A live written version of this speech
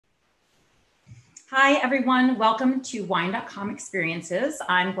Hi, everyone. Welcome to Wine.com Experiences.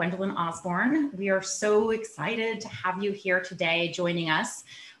 I'm Gwendolyn Osborne. We are so excited to have you here today joining us.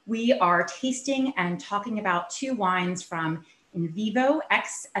 We are tasting and talking about two wines from Invivo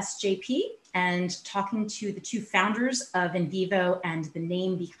X SJP and talking to the two founders of Invivo and the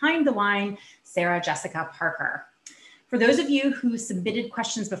name behind the wine, Sarah Jessica Parker. For those of you who submitted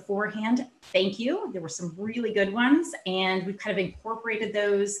questions beforehand, thank you. There were some really good ones, and we've kind of incorporated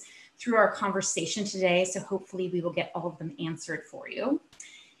those through our conversation today. So hopefully we will get all of them answered for you.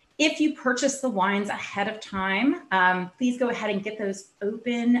 If you purchase the wines ahead of time, please go ahead and get those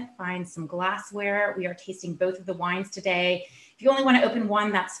open, find some glassware. We are tasting both of the wines today. If you only want to open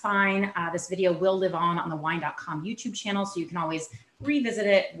one, that's fine. This video will live on the Wine.com YouTube channel, so you can always revisit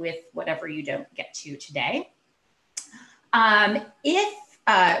it with whatever you don't get to today. Well,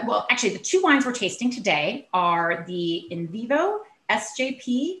 actually, the two wines we're tasting today are the Invivo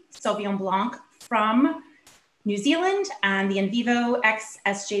SJP Sauvignon Blanc from New Zealand and the Invivo X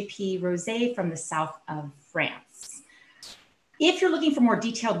SJP Rosé from the south of France. If you're looking for more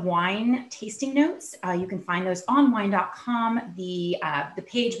detailed wine tasting notes, you can find those on Wine.com. The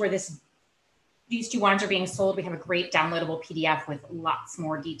page where these two wines are being sold, we have a great downloadable PDF with lots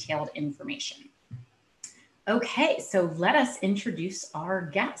more detailed information. Okay, so let us introduce our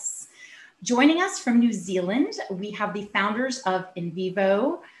guests. Joining us from New Zealand, we have the founders of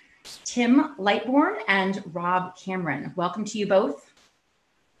Invivo, Tim Lightbourne and Rob Cameron. Welcome to you both.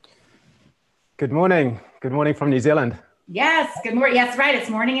 Good morning. Good morning from New Zealand. Yes, good morning. Yes, right.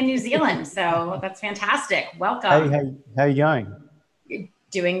 It's morning in New Zealand. So that's fantastic. Welcome. Hey, how are you going?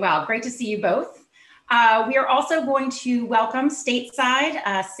 Doing well. Great to see you both. We are also going to welcome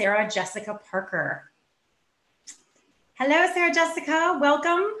stateside Sarah Jessica Parker. Hello, Sarah Jessica.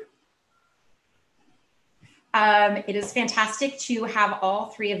 Welcome. It is fantastic to have all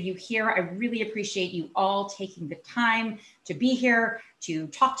three of you here. I really appreciate you all taking the time to be here, to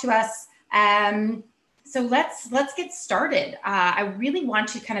talk to us. So let's get started. I really want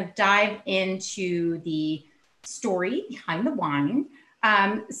to kind of dive into the story behind the wine.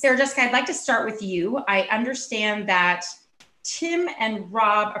 Sarah Jessica, I'd like to start with you. I understand that Tim and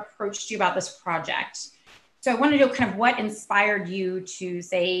Rob approached you about this project. So I want to know kind of what inspired you to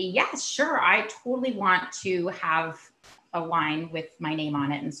say, yes, sure, I totally want to have a wine with my name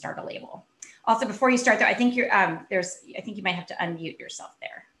on it and start a label. Also, before you start though, I think you're I think you might have to unmute yourself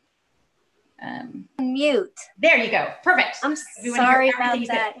there. Mute. There you go. Perfect. I'm sorry about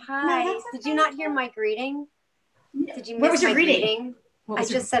that. Hi. No, did you not hear my greeting? Did you miss my greeting? I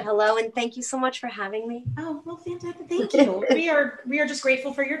just said hello and thank you so much for having me. Oh, well, fantastic. Thank you. we are just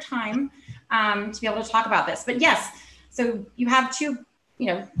grateful for your time to be able to talk about this. But yes, so you have two,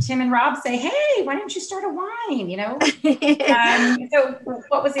 Tim and Rob say, hey, why don't you start a wine, So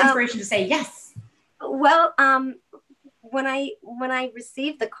what was the inspiration to say yes? Well, when I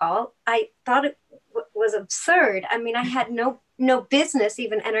received the call, I thought it was absurd. I mean, I had no business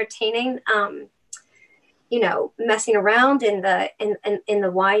even entertaining, messing around in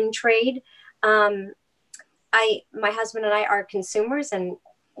the wine trade. My husband and I are consumers and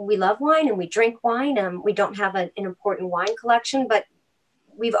we love wine and we drink wine. We don't have an important wine collection, but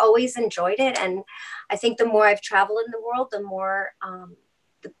we've always enjoyed it. And I think the more I've traveled in the world, the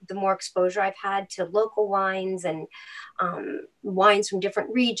more exposure I've had to local wines and wines from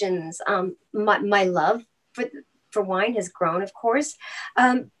different regions. My love for wine has grown, of course.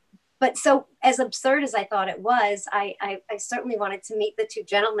 But so as absurd as I thought it was, I certainly wanted to meet the two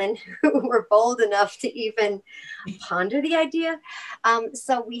gentlemen who were bold enough to even ponder the idea.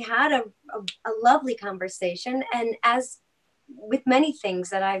 So we had a lovely conversation. And as with many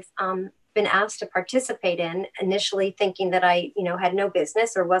things that I've been asked to participate in, initially thinking that I had no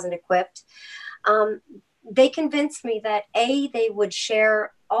business or wasn't equipped, they convinced me that they would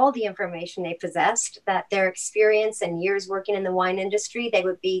share all the information they possessed, that their experience and years working in the wine industry, they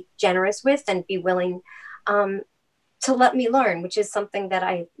would be generous with and be willing to let me learn, which is something that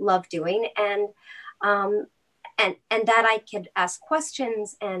I love doing. And that I could ask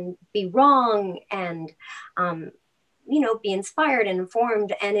questions and be wrong and, be inspired and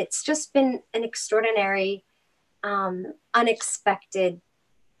informed. And it's just been an extraordinary, unexpected,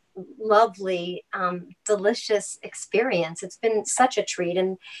 lovely, delicious experience. It's been such a treat.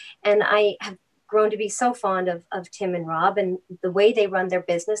 And I have grown to be so fond of Tim and Rob and the way they run their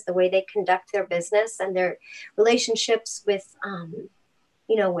business, the way they conduct their business and their relationships with,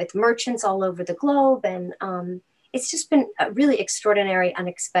 with merchants all over the globe. And it's just been a really extraordinary,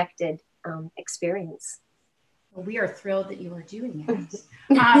 unexpected experience. Well, we are thrilled that you are doing it.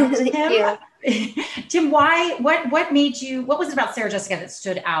 Tim, what made you, what was it about Sarah Jessica that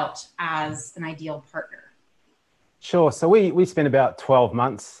stood out as an ideal partner? Sure. So we spent about 12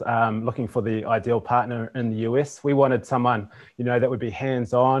 months looking for the ideal partner in the US. We wanted someone, that would be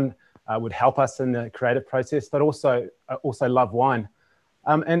hands-on, would help us in the creative process, but also love wine.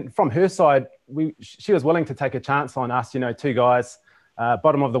 And from her side, she was willing to take a chance on us, two guys,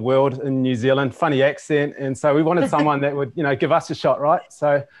 bottom of the world in New Zealand, funny accent. And so we wanted someone that would, give us a shot, right?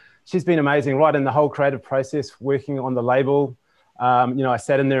 So she's been amazing right in the whole creative process, working on the label. I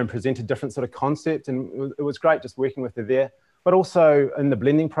sat in there and presented different sort of concepts, and it was great just working with her there, but also in the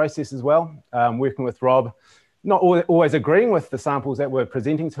blending process as well, working with Rob, not always agreeing with the samples that we're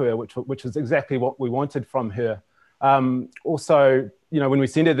presenting to her, which was exactly what we wanted from her. Also, when we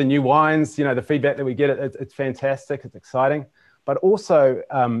send her the new wines, the feedback that we get, it's fantastic, it's exciting, but also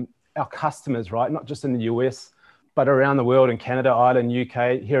our customers, right? Not just in the US, but around the world in Canada, Ireland,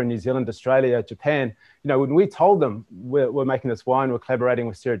 UK, here in New Zealand, Australia, Japan. When we told them we're making this wine, we're collaborating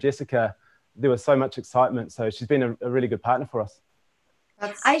with Sarah Jessica, there was so much excitement. So she's been a really good partner for us.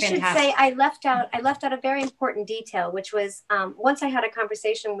 I should say I left out a very important detail, which was once I had a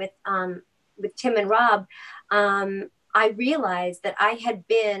conversation with Tim and Rob, I realized that I had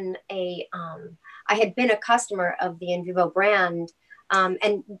been a customer of the Invivo brand,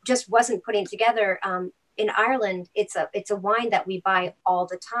 and just wasn't putting together. In Ireland, it's a wine that we buy all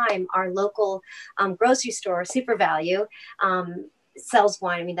the time. Our local grocery store, Super Value, sells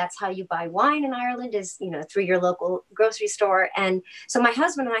wine. I mean, that's how you buy wine in Ireland, is through your local grocery store. And so my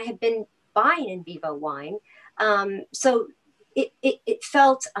husband and I had been buying Invivo wine. So it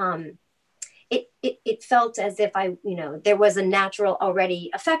felt it felt as if there was a natural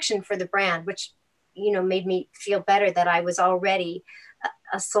already affection for the brand, which made me feel better that I was already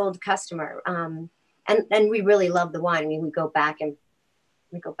a sold customer. And we really love the wine. I mean, we go back and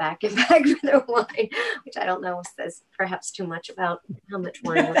back for the wine, which I don't know says perhaps too much about how much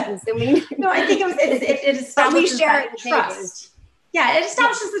wine we're consuming. No, I think it establishes that trust. Yeah, it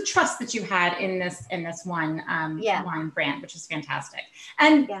establishes the trust that you had in this wine wine brand, which is fantastic.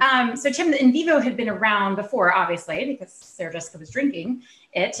 And so Tim, the Invivo had been around before, obviously, because Sarah Jessica was drinking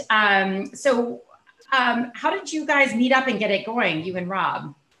it. So how did you guys meet up and get it going, you and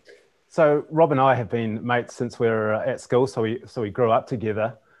Rob? So Rob and I have been mates since we were at school, so we grew up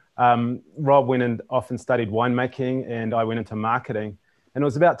together. Rob went off and studied winemaking, and I went into marketing. And it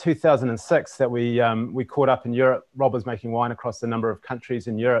was about 2006 that we caught up in Europe. Rob was making wine across a number of countries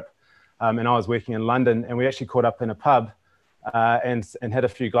in Europe, and I was working in London. And we actually caught up in a pub and had a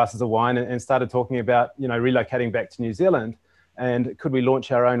few glasses of wine and started talking about relocating back to New Zealand, and could we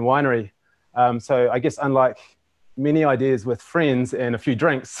launch our own winery? So I guess unlike many ideas with friends and a few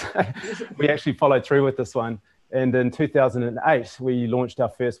drinks, we actually followed through with this one. And in 2008, we launched our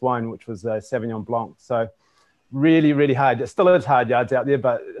first wine, which was a Sauvignon Blanc. So really, really hard. It still is hard yards out there,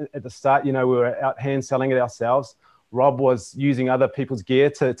 but at the start, we were out hand selling it ourselves. Rob was using other people's gear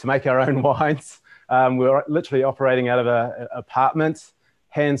to make our own wines. We were literally operating out of an apartment,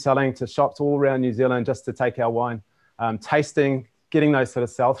 hand selling to shops all around New Zealand just to take our wine, tasting, getting those sort of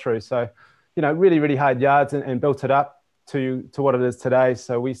sell through. So really, really hard yards, and built it up to what it is today.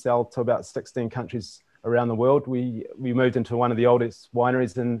 So we sell to about 16 countries around the world. We moved into one of the oldest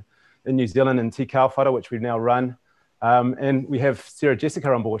wineries in New Zealand, in Te Kauwhata, which we now run. And we have Sarah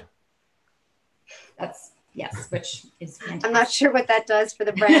Jessica on board. Which is fantastic. I'm not sure what that does for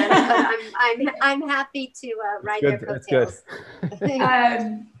the brand, but I'm happy to ride their coattails. That's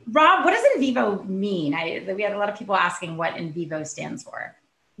good. Rob, what does Invivo mean? We had a lot of people asking what Invivo stands for.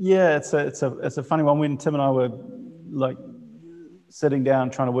 Yeah, it's a funny one. When Tim and I were like sitting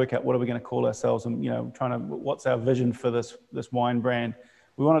down trying to work out what are we going to call ourselves, and what's our vision for this wine brand.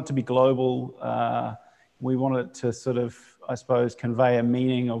 We want it to be global. We want it to sort of, I suppose, convey a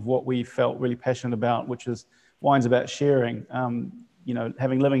meaning of what we felt really passionate about, which is wine's about sharing.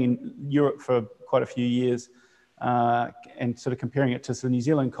 Having living in Europe for quite a few years, and sort of comparing it to the New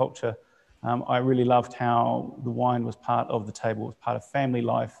Zealand culture. I really loved how the wine was part of the table, was part of family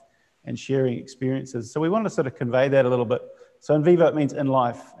life and sharing experiences. So we wanted to sort of convey that a little bit. So Invivo, it means in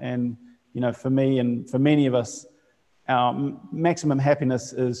life. And, for me and for many of us, our maximum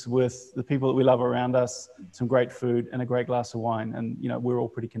happiness is with the people that we love around us, some great food and a great glass of wine. And, we're all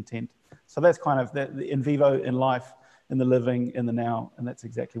pretty content. So that's kind of the Invivo, in life, in the living, in the now. And that's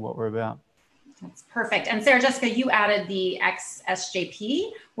exactly what we're about. That's perfect. And Sarah Jessica, you added the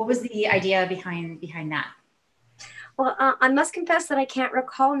XSJP. What was the idea behind that? Well, I must confess that I can't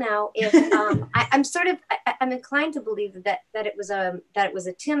recall now. If I'm inclined to believe that it was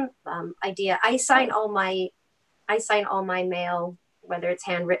a Tim idea. I assign all my I sign all my mail, whether it's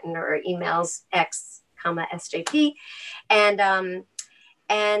handwritten or emails, X, SJP. And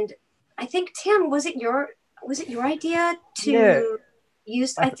I think, Tim, was it your idea to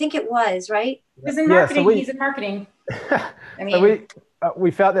use, I think it was, right? Because in marketing, he's in marketing. I mean, so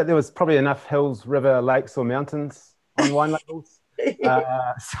we felt that there was probably enough hills, river, lakes, or mountains on wine labels. We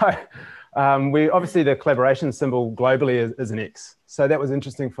obviously, the collaboration symbol globally is an X. So that was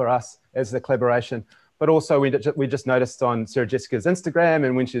interesting for us as the collaboration. But also we just noticed on Sarah Jessica's Instagram,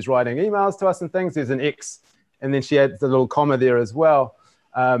 and when she's writing emails to us and things, there's an X. And then she adds the little comma there as well.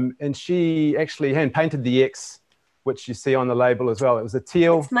 And she actually hand painted the X, which you see on the label as well. It was a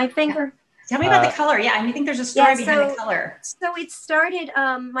teal. It's my finger. Tell me about the color. Yeah, I think there's a story behind the color. So it started,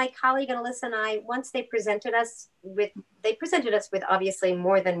 my colleague Alyssa and I, once they presented us with obviously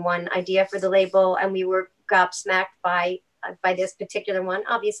more than one idea for the label, and we were gobsmacked by this particular one,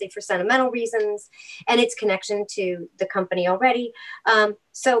 obviously for sentimental reasons and its connection to the company already.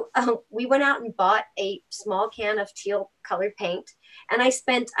 So we went out and bought a small can of teal colored paint, and I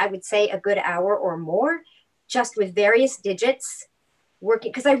spent, I would say, a good hour or more just with various digits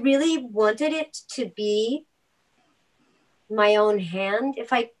working, because I really wanted it to be my own hand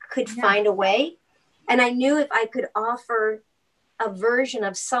if I could find a way. And I knew if I could offer a version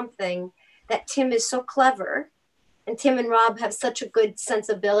of something that Tim is so clever, and Tim and Rob have such a good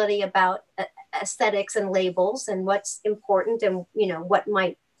sensibility about aesthetics and labels and what's important and, you know, what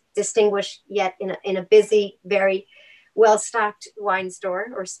might distinguish yet in a busy, very well-stocked wine store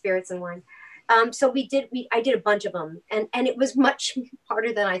or spirits and wine. So I did a bunch of them, and it was much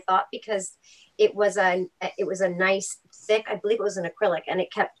harder than I thought, because it was a nice thick, I believe it was an acrylic, and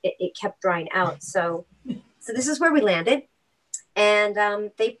it kept drying out. So this is where we landed,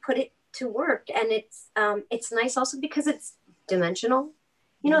 and they put it to work, and it's nice also because it's dimensional.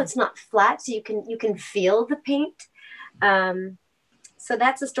 You know, it's not flat, so you can feel the paint. So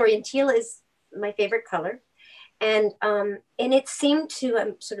that's the story. And teal is my favorite color, and it seemed to,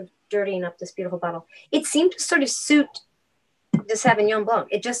 I'm sort of dirtying up this beautiful bottle. It seemed to sort of suit the Sauvignon Blanc.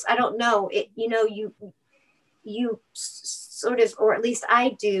 It just, I don't know, you sort of, or at least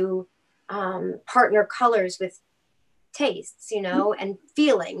I do, partner colors with tastes, you know, and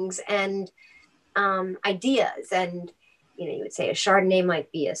feelings and ideas. And, you know, you would say a Chardonnay might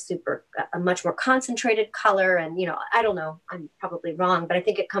be a much more concentrated color. And, you know, I don't know, I'm probably wrong, but I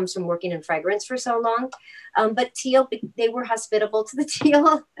think it comes from working in fragrance for so long. But teal, they were hospitable to the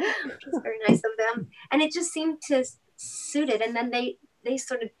teal, which was very nice of them. And it just seemed to suit it. And then they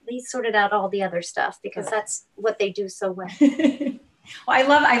sorted out all the other stuff, because that's what they do so well.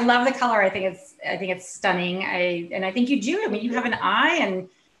 Well, I love the color. I think it's stunning. And I think you do. I mean, you have an eye and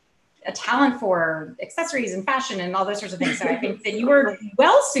a talent for accessories and fashion and all those sorts of things. So I think that you were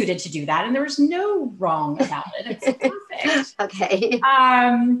well suited to do that, and there was no wrong about it. It's perfect. Okay.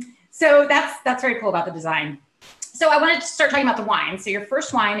 So that's very cool about the design. So I wanted to start talking about the wine. So your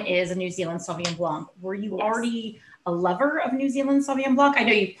first wine is a New Zealand Sauvignon Blanc. Were you already a lover of New Zealand Sauvignon Blanc? I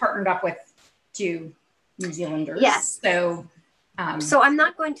know you partnered up with 2 New Zealanders. Yes. So I'm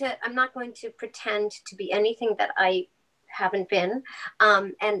not going to pretend to be anything that I haven't been.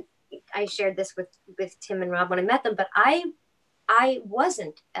 And I shared this with Tim and Rob when I met them, but I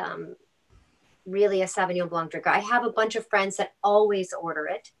wasn't really a Sauvignon Blanc drinker. I have a bunch of friends that always order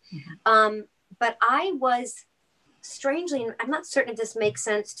it. Mm-hmm. But I was strangely, I'm not certain if this makes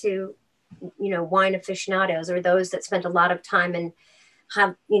sense to, you know, wine aficionados or those that spend a lot of time and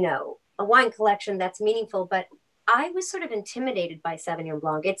have, you know, a wine collection that's meaningful, but I was sort of intimidated by Sauvignon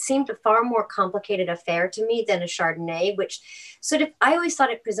Blanc. It seemed a far more complicated affair to me than a Chardonnay, which sort of, I always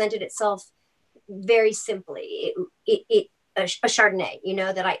thought it presented itself very simply. A Chardonnay, you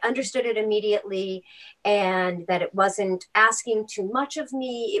know, that I understood it immediately, and that it wasn't asking too much of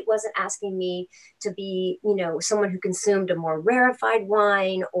me. It wasn't asking me to be, you know, someone who consumed a more rarefied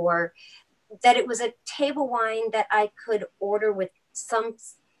wine, or that it was a table wine that I could order with some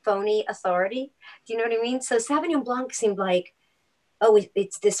phony authority. Do you know what I mean? So Sauvignon Blanc seemed like, oh,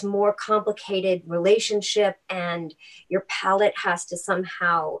 it's this more complicated relationship, and your palate has to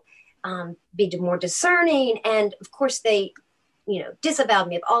somehow be more discerning. And of course they, you know, disavowed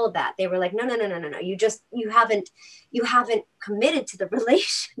me of all of that. They were like, no. You haven't committed to the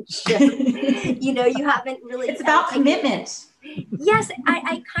relationship. You know, you haven't really. It's about commitment. Yes,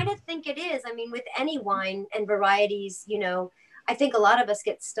 I kind of think it is. I mean, with any wine and varieties, you know, I think a lot of us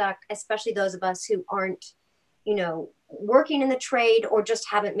get stuck, especially those of us who aren't, you know, working in the trade or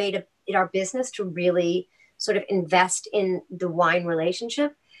just haven't made it our business to really sort of invest in the wine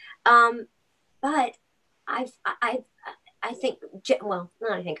relationship. But I think, well,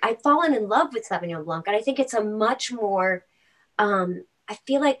 not I think, I've fallen in love with Sauvignon Blanc, and I think it's a much more, I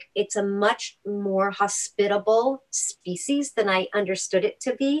feel like it's a much more hospitable species than I understood it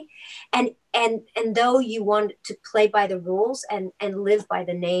to be. And though you want to play by the rules and live by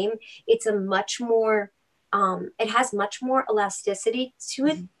the name, it's a much more, it has much more elasticity to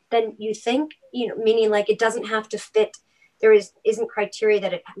it than you think, you know, meaning like it doesn't have to fit. There isn't criteria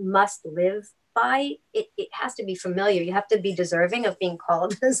that it must live by. It has to be familiar. You have to be deserving of being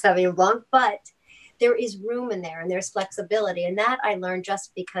called Sauvignon Blanc, but there is room in there and there's flexibility. And that I learned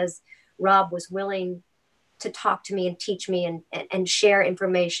just because Rob was willing to talk to me and teach me and share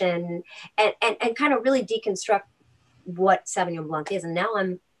information and kind of really deconstruct what Sauvignon Blanc is. And now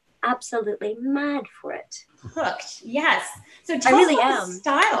I'm absolutely mad for it. Hooked. Yes. So I really am. The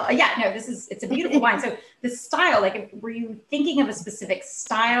style. Yeah, no, it's a beautiful wine. So the style, like, were you thinking of a specific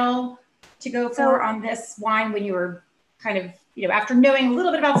style to go for on this wine when you were kind of, you know, after knowing a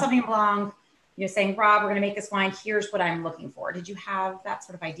little bit about Sauvignon Blanc, you know, saying, Rob, we're going to make this wine. Here's what I'm looking for. Did you have that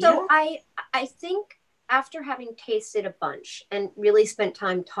sort of idea? So I think after having tasted a bunch and really spent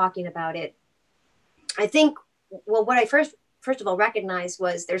time talking about it, I think, well, what I first of all recognized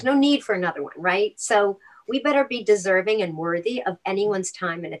was there's no need for another one, right? So we better be deserving and worthy of anyone's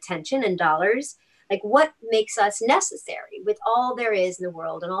time and attention and dollars. Like, what makes us necessary with all there is in the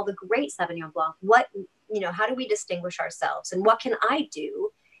world and all the great Sauvignon Blanc? What, you know, how do we distinguish ourselves? And what can I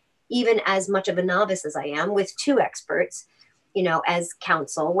do, even as much of a novice as I am, with two experts, you know, as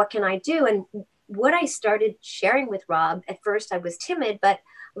counsel? What can I do? And what I started sharing with Rob, at first I was timid, but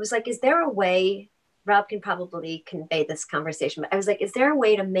I was like, is there a way, Rob can probably convey this conversation, but I was like, is there a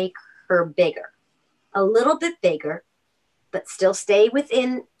way to make her bigger, a little bit bigger, but still stay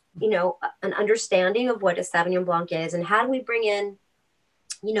within, you know, an understanding of what a Sauvignon Blanc is? And how do we bring in,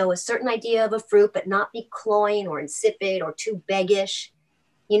 you know, a certain idea of a fruit, but not be cloying or insipid or too beggish?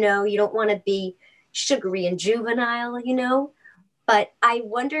 You know, you don't want to be sugary and juvenile, you know, but I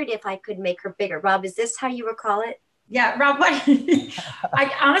wondered if I could make her bigger. Rob, is this how you recall it? Yeah, Rob, what? I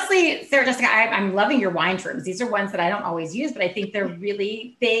honestly, Sarah Jessica, I'm loving your wine terms. These are ones that I don't always use, but I think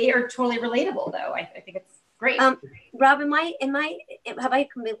they are totally relatable though. I think it's great. Rob, have I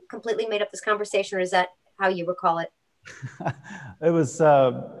completely made up this conversation, or is that how you recall it? It was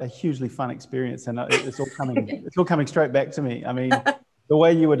a hugely fun experience, and it's all coming straight back to me. I mean, the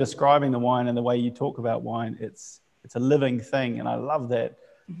way you were describing the wine and the way you talk about wine, it's a living thing, and I love that.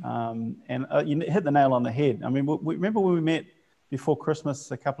 And you hit the nail on the head. I mean, we remember when we met before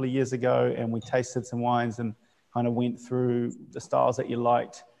Christmas a couple of years ago, and we tasted some wines and kind of went through the styles that you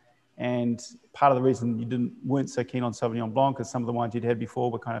liked. And part of the reason you weren't so keen on Sauvignon Blanc is some of the wines you'd had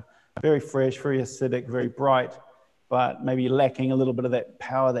before were kind of very fresh, very acidic, very bright, but maybe lacking a little bit of that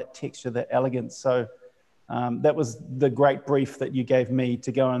power, that texture, that elegance. So that was the great brief that you gave me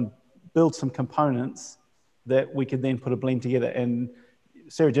to go and build some components that we could then put a blend together. And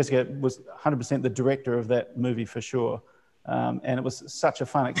Sarah Jessica was 100% the director of that movie for sure. And it was such a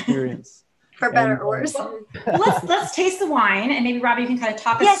fun experience. For better or worse. Well, let's taste the wine, and maybe Robbie, you can kind of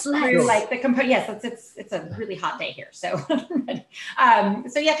talk us through like the component. Yes, it's a really hot day here, so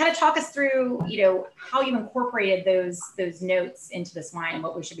so yeah, kind of talk us through, you know, how you incorporated those notes into this wine and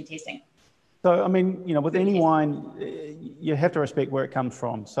what we should be tasting. So I mean, you know, with any wine, you have to respect where it comes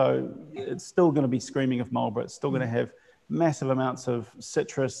from. So it's still going to be screaming of Marlborough. It's still going to have massive amounts of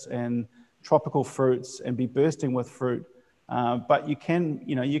citrus and tropical fruits and be bursting with fruit. But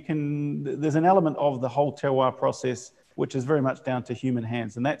there's an element of the whole terroir process, which is very much down to human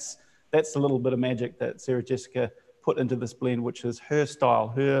hands. And that's a little bit of magic that Sarah Jessica put into this blend, which is her style,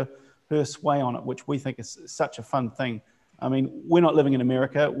 her sway on it, which we think is such a fun thing. I mean, we're not living in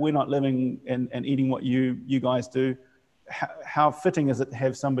America. We're not living and eating what you guys do. How fitting is it to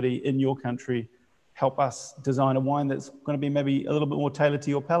have somebody in your country help us design a wine that's going to be maybe a little bit more tailored to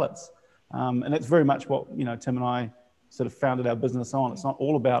your palates? And that's very much what, you know, Tim and I sort of founded our business on. It's not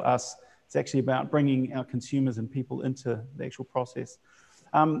all about us. It's actually about bringing our consumers and people into the actual process.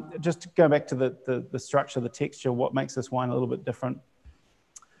 Just to go back to the structure, the texture, what makes this wine a little bit different,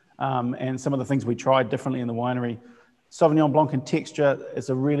 and some of the things we tried differently in the winery. Sauvignon Blanc in texture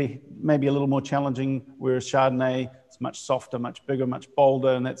is maybe a little more challenging, whereas Chardonnay is much softer, much bigger, much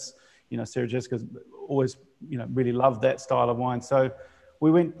bolder, and that's, you know, Sarah Jessica's always, you know, really loved that style of wine. So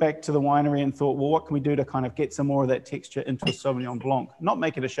we went back to the winery and thought, well, what can we do to kind of get some more of that texture into a Sauvignon Blanc? Not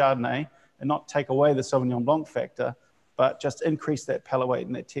make it a Chardonnay and not take away the Sauvignon Blanc factor, but just increase that palate weight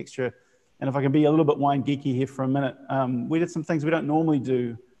and that texture. And if I can be a little bit wine geeky here for a minute, we did some things we don't normally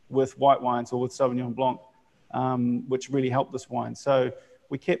do with white wines or with Sauvignon Blanc, which really helped this wine. So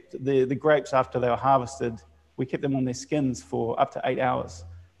we kept the grapes after they were harvested. we kept them on their skins for up to 8 hours,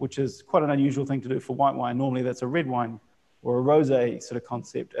 which is quite an unusual thing to do for white wine. Normally that's a red wine or a rosé sort of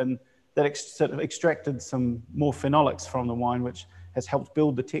concept. And that sort of extracted some more phenolics from the wine, which has helped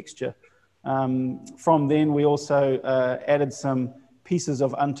build the texture. From then, we also added some pieces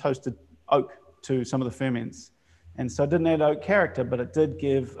of untoasted oak to some of the ferments. And so it didn't add oak character, but it did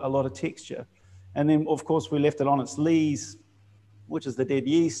give a lot of texture. And then, of course, we left it on its lees, which is the dead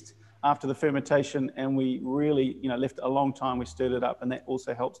yeast, after the fermentation, and we really, left it a long time. We stirred it up, and that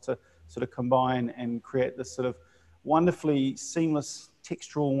also helps to sort of combine and create this sort of wonderfully seamless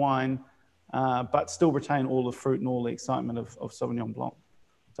textural wine, but still retain all the fruit and all the excitement of Sauvignon Blanc.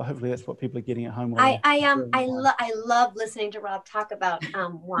 So hopefully that's what people are getting at home. I love listening to Rob talk about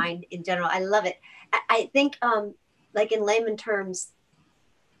wine in general. I love it. I think like in layman terms,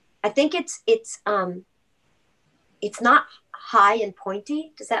 I think it's not high and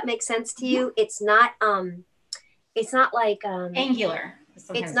pointy. Does that make sense to you? It's not like angular.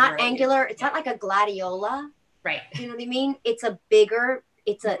 It's not angular. It's not like a gladiola. Right. You know what I mean? It's a bigger,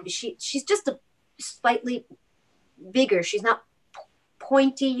 she's just a slightly bigger. She's not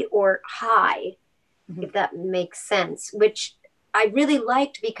pointy or high, if that makes sense, which I really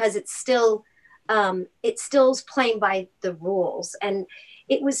liked because it's still playing by the rules. And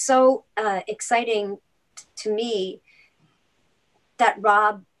it was so exciting to me that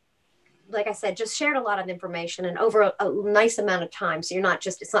Rob, like I said, just shared a lot of information and over a nice amount of time. So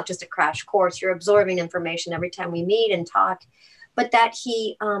it's not just a crash course, you're absorbing information every time we meet and talk, but that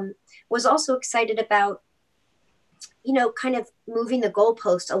he was also excited about, kind of moving the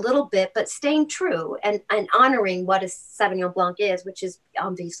goalpost a little bit, but staying true and honoring what a Sauvignon Blanc is, which is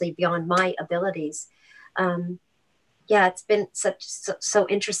obviously beyond my abilities. It's been so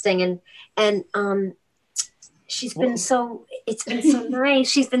interesting. And it's been so nice.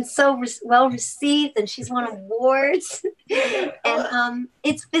 She's been so well received, and she's won awards. And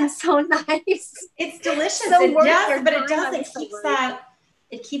it's been so nice. It's delicious. So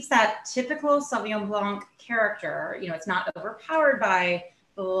it keeps that typical Sauvignon Blanc character. It's not overpowered by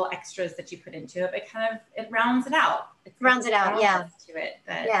the little extras that you put into it, but it rounds it out. Yeah. To it.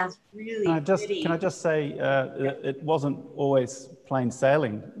 It's really pretty. Can I just say it wasn't always plain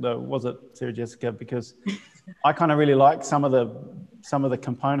sailing, though, was it, Sarah Jessica? Because I kind of really liked some of the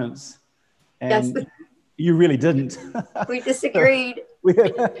components, and yes. You really didn't. We disagreed.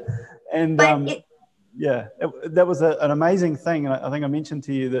 That was an amazing thing. And I think I mentioned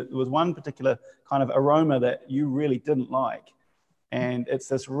to you that there was one particular kind of aroma that you really didn't like. And it's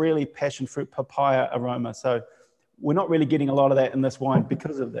this really passion fruit papaya aroma. So we're not really getting a lot of that in this wine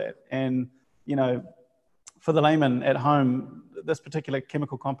because of that. And, for the layman at home, this particular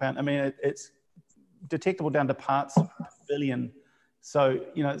chemical compound, it's detectable down to parts per billion. So,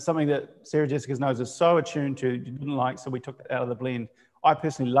 it's something that Sarah Jessica's nose is so attuned to, you didn't like, so we took it out of the blend. I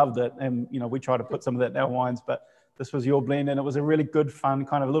personally loved it, and we try to put some of that in our wines, but this was your blend, and it was a really good, fun,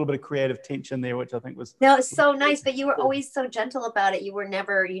 kind of a little bit of creative tension there, which I think was... No, it's so nice, but you were always so gentle about it. You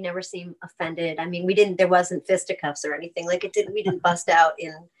never seemed offended. There wasn't fisticuffs or anything. We didn't bust out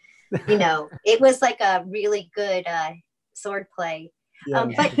in, it was like a really good sword play. Yeah.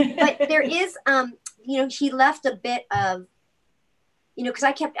 But there is, he left a bit of, because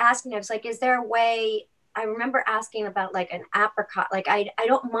I kept asking, I was like, is there a way... I remember asking about like an apricot. Like I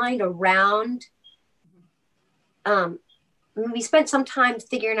don't mind a round. We spent some time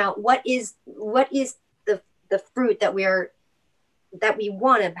figuring out what is the fruit that we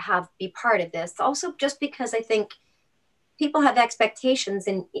want to have be part of this. Also, just because I think people have expectations,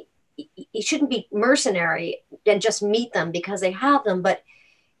 and you shouldn't be mercenary and just meet them because they have them. But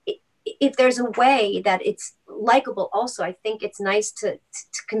if there's a way that it's likable, also, I think it's nice to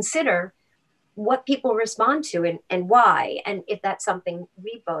consider what people respond to and why, and if that's something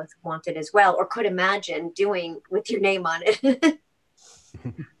we both wanted as well or could imagine doing with your name on it.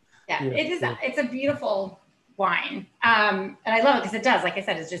 It is. It's a beautiful wine, and I love it because it does, like I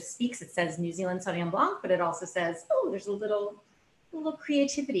said, it just speaks. It says New Zealand Sauvignon Blanc, but it also says, there's a little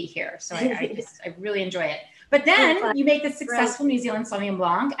creativity here. So I really enjoy it. But then you make the successful New Zealand Sauvignon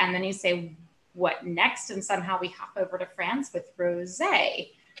Blanc, and then you say, what next? And somehow we hop over to France with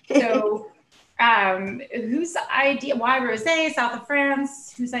Rosé. So. Whose idea? Why Rosé, south of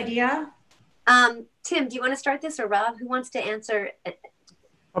France? Whose idea? Tim, do you want to start this, or Rob? Who wants to answer?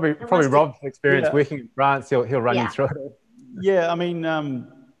 Probably Rob's experience working in France. He'll run you through it. Yeah,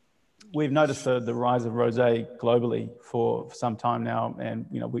 we've noticed the rise of rosé globally for some time now, and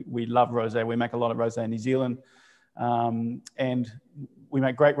we love rosé. We make a lot of rosé in New Zealand, and we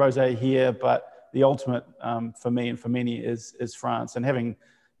make great rosé here. But the ultimate for me and for many is France, and having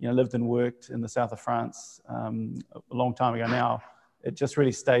lived and worked in the south of France a long time ago now, it just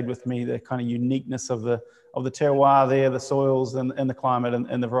really stayed with me, the kind of uniqueness of the terroir there, the soils and the climate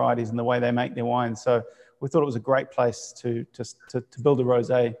and the varieties and the way they make their wine. So we thought it was a great place to build a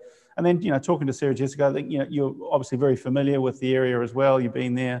rosé. And then, talking to Sarah Jessica, I think, you're obviously very familiar with the area as well. You've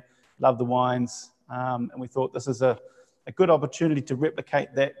been there, love the wines. And we thought this is a good opportunity to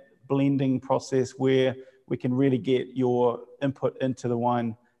replicate that blending process where we can really get your input into the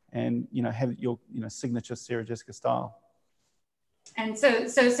wine and, have your, signature Sarah Jessica style. And so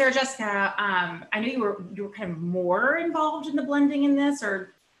Sarah Jessica, I know you were kind of more involved in the blending in this,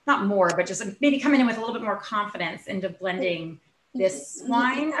 or not more, but just maybe coming in with a little bit more confidence into blending this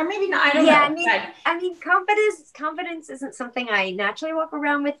wine, or maybe not. I don't know. I mean, confidence isn't something I naturally walk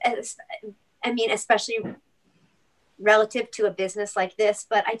around with. Especially relative to a business like this.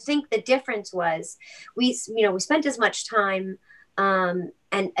 But I think the difference was we spent as much time and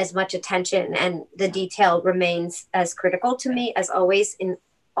as much attention, and the detail remains as critical to me as always in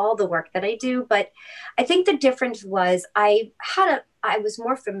all the work that I do. But I think the difference was I was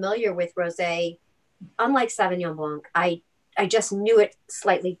more familiar with Rosé. Unlike Sauvignon Blanc, I just knew it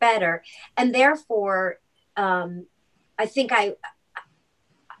slightly better, and therefore I think I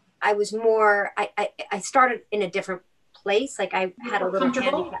was more I started in a different place. Like I had a little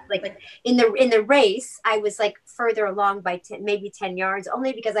handicap. Like in the race, I was like further along by maybe 10 yards,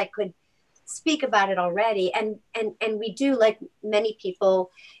 only because I could speak about it already. And we do, like many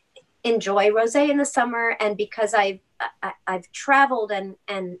people, enjoy rosé in the summer. And because I've traveled and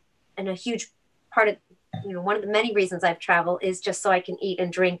a huge part of, one of the many reasons I've traveled is just so I can eat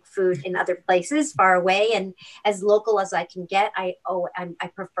and drink food in other places far away and as local as I can get. I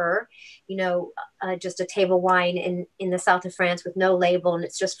prefer, just a table wine in the south of France with no label, and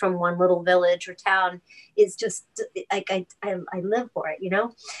it's just from one little village or town. Is just like I live for it,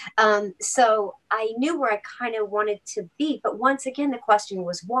 So I knew where I kind of wanted to be, but once again, the question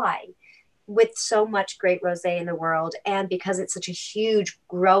was why. With so much great rosé in the world, and because it's such a huge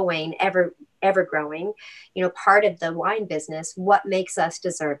growing, ever growing, part of the wine business, what makes us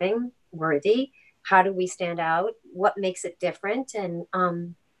deserving, worthy? How do we stand out? What makes it different? And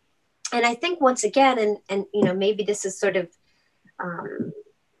I think once again, and maybe this is sort of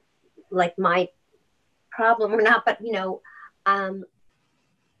like my problem or not, but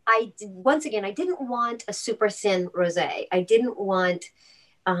I didn't want a super thin rosé. I didn't want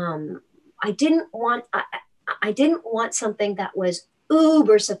something that was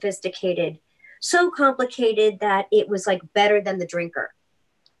uber sophisticated, so complicated that it was like better than the drinker.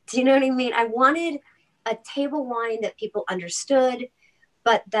 Do you know what I mean? I wanted a table wine that people understood,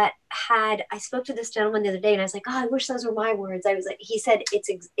 but that had, I spoke to this gentleman the other day and I was like, oh, I wish those were my words. I was like, he said, it's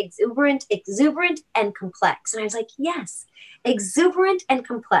exuberant and complex. And I was like, yes, exuberant and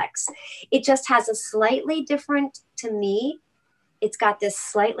complex. It just has a slightly different, to me, it's got this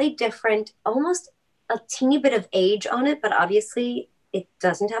slightly different, almost a teeny bit of age on it, but obviously it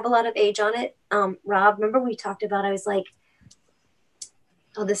doesn't have a lot of age on it. Rob, remember we talked about, I was like,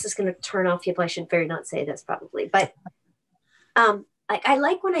 oh, this is going to turn off people. I should very not say this probably, but I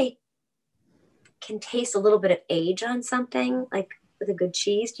like when I can taste a little bit of age on something, like with a good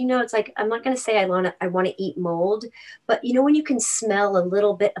cheese. It's like, I'm not going to say I want to eat mold, but when you can smell a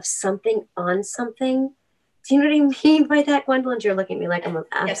little bit of something on something. Do you know what I mean by that, Gwendolyn? You're looking at me like I'm an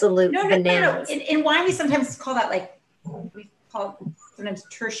absolute bananas. No. In wine, we sometimes call that we call it sometimes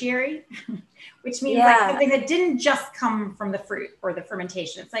tertiary, which means like something that didn't just come from the fruit or the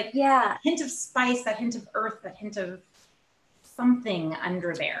fermentation. It's like a hint of spice, that hint of earth, that hint of something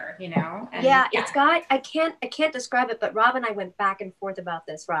under there, And, it's got, I can't describe it, but Rob and I went back and forth about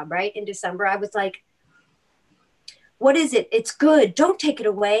this, Rob, right? In December, I was like, what is it? It's good. Don't take it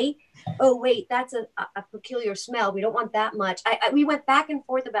away. Oh, wait, that's a peculiar smell. We don't want that much. We went back and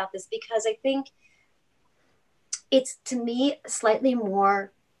forth about this because I think it's, to me, slightly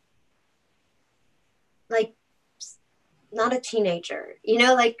more like not a teenager,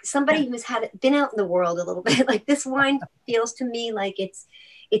 like somebody who's been out in the world a little bit. Like this wine feels to me like it's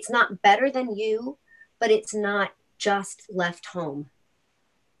not better than you, but it's not just left home.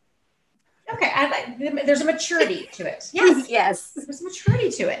 Okay, there's a maturity to it. Yes. There's a maturity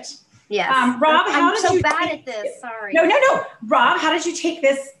to it. Yes. Rob, I'm so bad at this. Sorry. No. Rob, how did you take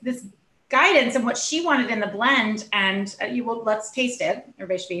this guidance and what she wanted in the blend? And let's taste it.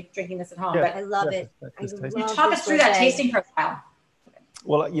 Everybody should be drinking this at home. Yeah. But I love it. Talk us through that tasting profile.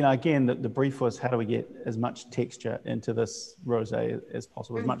 Well, again, the brief was how do we get as much texture into this rosé as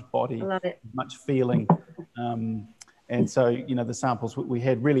possible, as much body, I love it. as much feeling. And so, the samples, we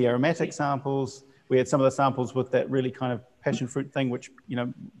had really aromatic samples. We had some of the samples with that really kind of passion fruit thing, which, you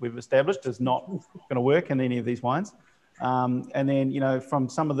know, we've established is not going to work in any of these wines. And then, you know, from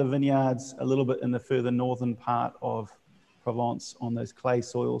some of the vineyards a little bit in the further northern part of Provence on those clay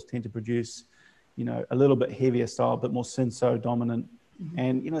soils tend to produce, you know, a little bit heavier style, but more Cinsault dominant.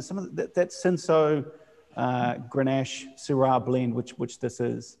 And, you know, some of that Cinsault Grenache Syrah blend, which this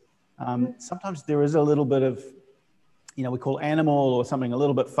is, sometimes there is a little bit of, you know, we call animal or something a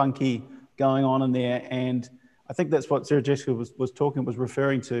little bit funky going on in there. And I think that's what Sarah Jessica was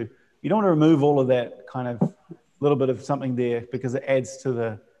referring to. You don't want to remove all of that kind of little bit of something there, because it adds to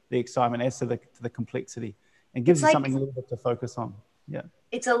the excitement, adds to the complexity, and gives you something a little bit to focus on. Yeah.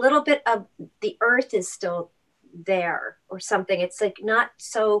 It's a little bit of the earth is still there or something. It's like not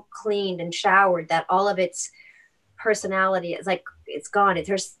so cleaned and showered that all of its personality is like, it's gone.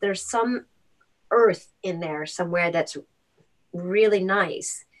 There's some earth in there somewhere that's really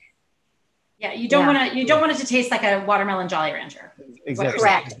nice. Yeah, you don't want it to taste like a watermelon Jolly Rancher. Exactly.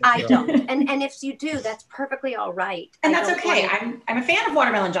 Correct. I don't. And if you do, that's perfectly all right. And that's okay. I'm a fan of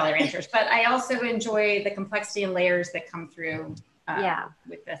watermelon Jolly Ranchers, but I also enjoy the complexity and layers that come through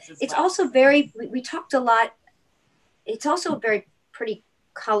with this as it's well. Also we talked a lot. It's also a very pretty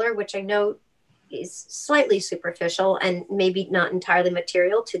color, which I know is slightly superficial and maybe not entirely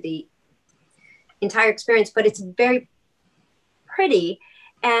material to the entire experience, but it's very pretty.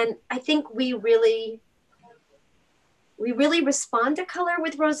 And I think we really respond to color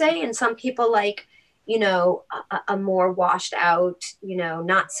with rosé, and some people like, you know, a more washed out, you know,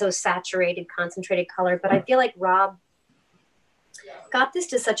 not so saturated, concentrated color. But I feel like Rob got this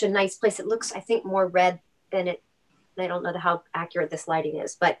to such a nice place. It looks, I think, more red than it. I don't know how accurate this lighting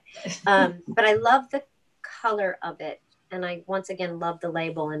is, but I love the color of it, and I once again love the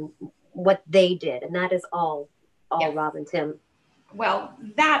label and what they did, and that is all Rob and Tim. Well,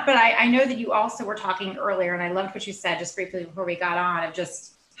 but I know that you also were talking earlier, and I loved what you said just briefly before we got on, of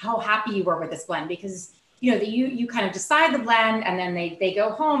just how happy you were with this blend, because, you know, you kind of decide the blend, and then they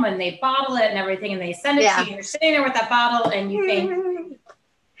go home and they bottle it and everything, and they send it to you, and you're sitting there with that bottle and you think,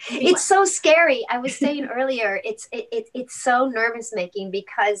 it's so scary. I was saying earlier, it's so nervous making,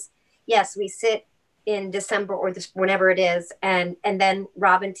 because yes, we sit in December or whenever it is, and then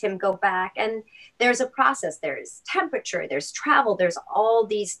Rob and Tim go back, and there's a process. There's temperature, there's travel, there's all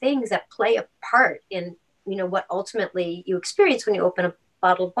these things that play a part in, you know, what ultimately you experience when you open a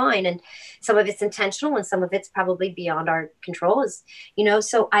bottle of wine. And some of it's intentional and some of it's probably beyond our control, is, you know.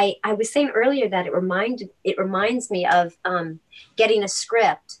 So I was saying earlier that it reminds me of getting a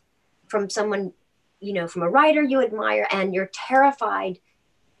script from someone, you know, from a writer you admire, and you're terrified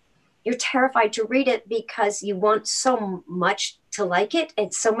to read it because you want so much to like it.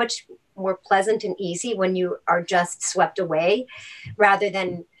 It's so much more pleasant and easy when you are just swept away, rather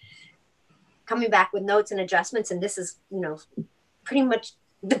than coming back with notes and adjustments. And this is, you know, pretty much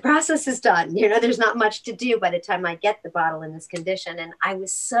the process is done. You know, there's not much to do by the time I get the bottle in this condition. And I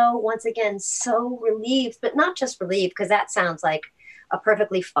was once again, so relieved, but not just relieved, because that sounds like a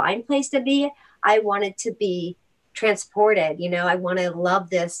perfectly fine place to be. I wanted to be transported. You know, I want to love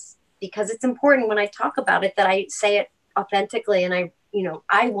this, because it's important when I talk about it that I say it authentically, and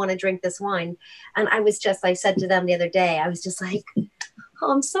I want to drink this wine. And I said to them the other day, I was just like,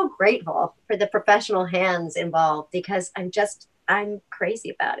 oh, I'm so grateful for the professional hands involved, because I'm crazy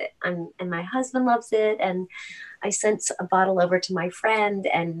about it. And my husband loves it. And I sent a bottle over to my friend,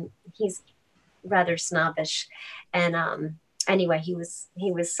 and he's rather snobbish. And anyway, he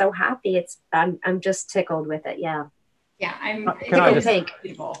was so happy. I'm just tickled with it. Yeah. Yeah, Can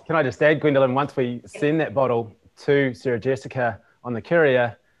I just add, Gwendolyn, once we send that bottle to Sarah Jessica on the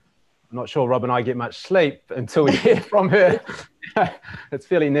courier, I'm not sure Rob and I get much sleep until we hear from her. It's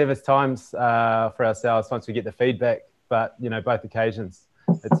fairly nervous times for ourselves once we get the feedback, but, you know, both occasions,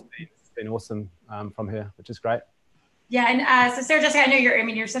 it's been awesome from her, which is great. Yeah, and so Sarah Jessica, I know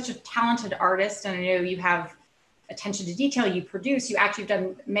you're such a talented artist, and I know you have attention to detail. You produce, you actually have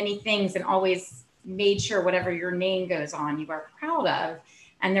done many things, and always made sure whatever your name goes on, you are proud of.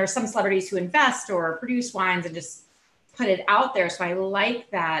 And there are some celebrities who invest or produce wines and just put it out there. So I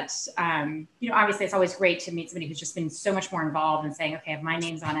like that. You know, obviously it's always great to meet somebody who's just been so much more involved and saying, okay, if my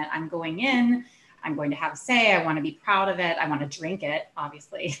name's on it, I'm going in, I'm going to have a say, I want to be proud of it, I want to drink it,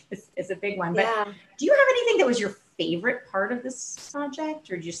 obviously, is a big one. But do you have anything that was your favorite part of this project,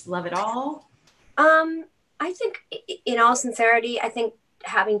 or do you just love it all? I think, in all sincerity, I think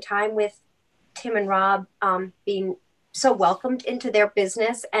having time with Tim and Rob, being so welcomed into their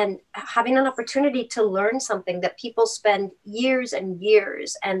business and having an opportunity to learn something that people spend years and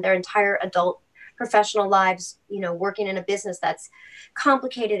years and their entire adult professional lives, you know, working in a business that's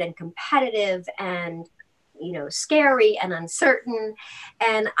complicated and competitive and scary and uncertain.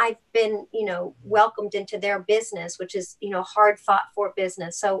 And I've been, welcomed into their business, which is, hard fought for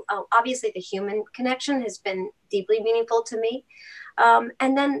business. So obviously the human connection has been deeply meaningful to me.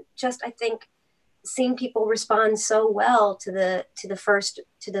 And then just, I think, seeing people respond so well to the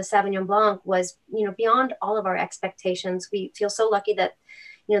Sauvignon Blanc was, beyond all of our expectations. We feel so lucky that,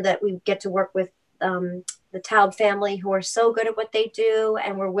 that we get to work with the Taub family, who are so good at what they do,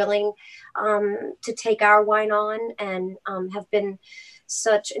 and were willing to take our wine on, and have been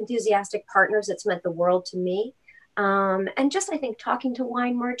such enthusiastic partners. It's meant the world to me. And just, I think, talking to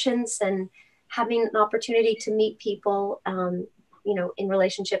wine merchants and having an opportunity to meet people, in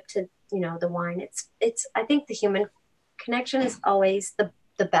relationship to, the wine. It's, I think the human connection is always the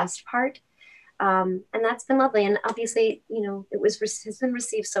best part. And that's been lovely. And obviously, has been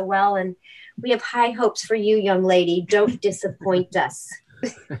received so well. And we have high hopes for you, young lady. Don't disappoint us.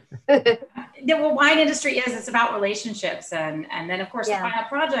 The wine industry it's about relationships. And then, of course, the final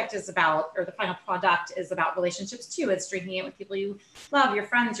product is about relationships too. It's drinking it with people you love, your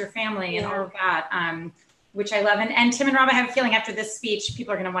friends, your family, and all of that, which I love. And Tim and Rob, I have a feeling after this speech,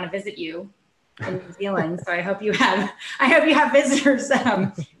 people are going to want to visit you in New Zealand. So I hope you have visitors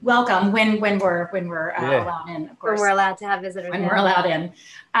welcome when we're allowed in, of course. When we're allowed to have visitors. When we're allowed in.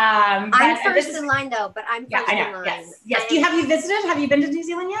 I'm first in line though, but I'm first in line. Yes. Have you visited? Have you been to New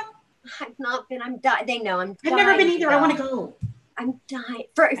Zealand yet? I've not been. I'm dying. They know I'm dying. I've never been either. I want to go. I'm dying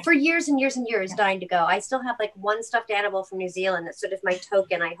for years and years and years, dying to go. I still have like one stuffed animal from New Zealand. That's sort of my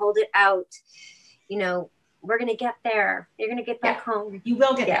token. I hold it out, we're going to get there. You're going to get back home. You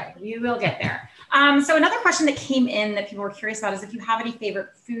will get there. You will get there. So another question that came in that people were curious about is if you have any favorite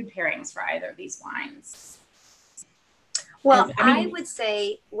food pairings for either of these wines. Well, I would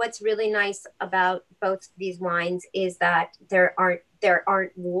say what's really nice about both these wines is that there aren't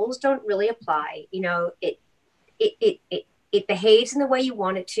rules, don't really apply. It behaves in the way you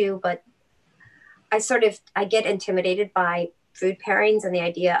want it to, but I get intimidated by food pairings and the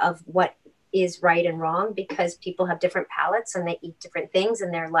idea of what is right and wrong, because people have different palates and they eat different things,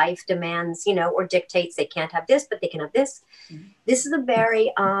 and their life demands, or dictates they can't have this, but they can have this. Mm-hmm. This is a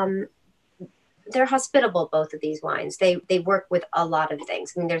very, they're hospitable, both of these wines. They work with a lot of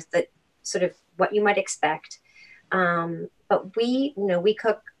things. I mean, there's the sort of what you might expect. But we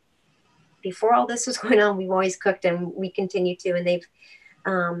cook. Before all this was going on, we've always cooked, and we continue to, and they've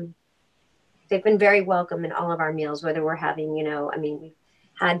been very welcome in all of our meals, whether we're having, we've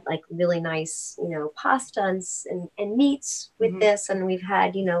had like really nice, pasta and meats with this. And we've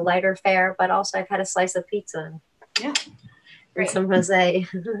had, lighter fare, but also I've had a slice of pizza and some rosé.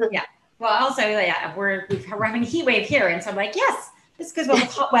 Yeah. Well, also, we're having a heat wave here. And so I'm like, yes, this is because we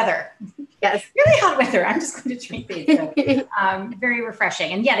have hot weather. Yes. Really hot weather. I'm just going to drink these. So, very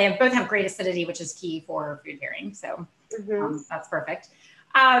refreshing. And they both have great acidity, which is key for food pairing. So that's perfect.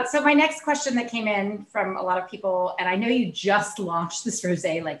 So my next question that came in from a lot of people, and I know you just launched this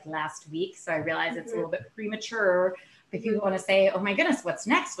rosé like last week, so I realize it's a little bit premature. If you want to say, oh my goodness, what's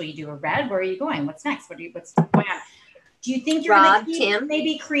next? Will you do a red? Where are you going? What's next? What's going on? Do you think you're going to keep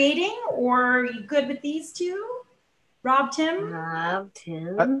maybe creating, or are you good with these two? Rob, Tim?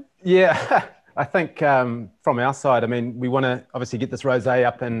 I think from our side, we want to obviously get this rosé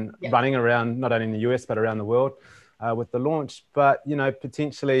up and running around, not only in the US, but around the world. With the launch, but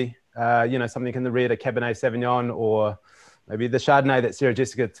potentially something in the red, a Cabernet Sauvignon, or maybe the Chardonnay that Sarah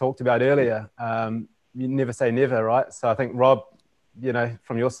Jessica talked about earlier. You never say never, right? So I think, Rob,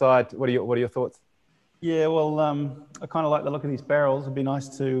 from your side, what are your thoughts? Yeah, well, I kind of like the look of these barrels. It'd be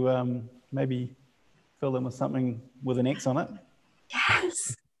nice to maybe fill them with something with an X on it.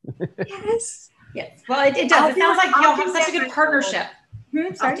 Yes. Yes. Well, it does. It sounds like y'all have such a good partnership.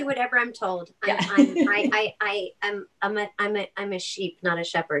 I'll do whatever I'm told. I'm a sheep, not a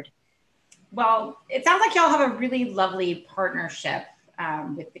shepherd. Well, it sounds like y'all have a really lovely partnership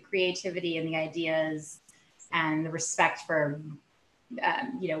with the creativity and the ideas and the respect for,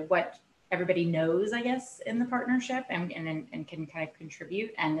 what everybody knows, I guess, in the partnership and can kind of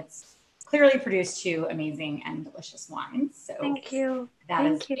contribute. And it's clearly produced two amazing and delicious wines. So thank you. That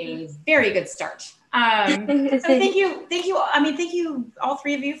is a very good start. So thank you. Thank you all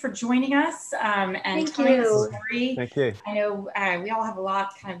three of you for joining us and telling the story. Thank you. I know we all have a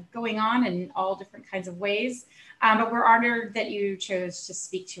lot kind of going on in all different kinds of ways, but we're honored that you chose to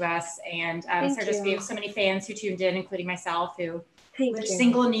speak to us. And Sarah, we have so many fans who tuned in, including myself, who lived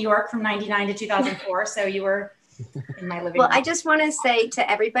single in New York from '99 to 2004. So you were in my living room. Well, I just want to say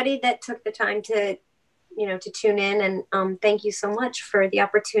to everybody that took the time to tune in, and thank you so much for the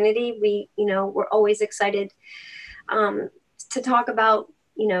opportunity. We're always excited to talk about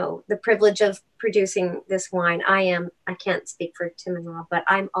you know, the privilege of producing this wine. I can't speak for Tim and Rob, but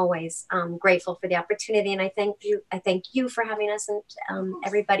I'm always grateful for the opportunity. And I thank you for having us, and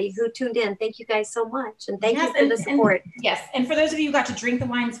everybody who tuned in. Thank you guys so much. And thank you for the support. Yes. And for those of you who got to drink the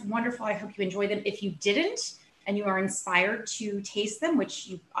wines, wonderful. I hope you enjoy them. If you didn't, and you are inspired to taste them, which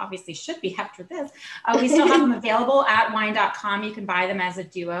you obviously should be after this, we still have them available at Wine.com. You can buy them as a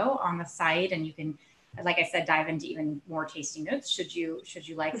duo on the site, and you can, like I said, dive into even more tasting notes should you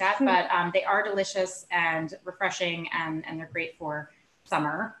like that. But they are delicious and refreshing, and they're great for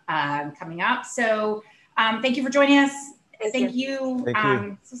summer coming up. So thank you for joining us. Thank you.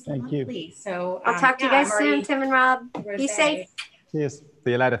 Thank you. So I'll talk to you guys soon, Tim and Rob. Be safe. Cheers.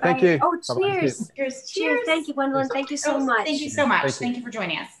 See you later. Thank you. Oh, cheers. Cheers. Thank you, Gwendolyn. Thank you so much. Thank you so much. Thank you for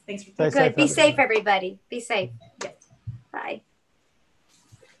joining us. Thanks for good. Be safe, everybody. Be safe. Yes. Bye.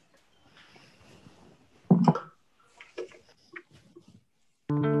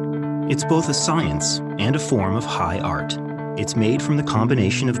 It's both a science and a form of high art. It's made from the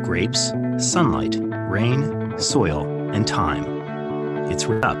combination of grapes, sunlight, rain, soil, and time. It's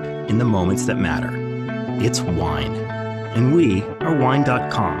wrapped up in the moments that matter. It's wine. And we are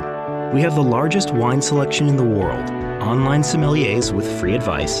Wine.com. We have the largest wine selection in the world, online sommeliers with free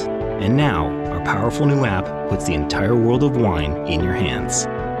advice, and now our powerful new app puts the entire world of wine in your hands.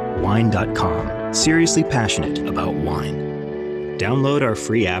 Wine.com. Seriously passionate about wine. Download our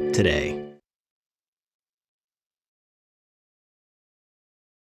free app today.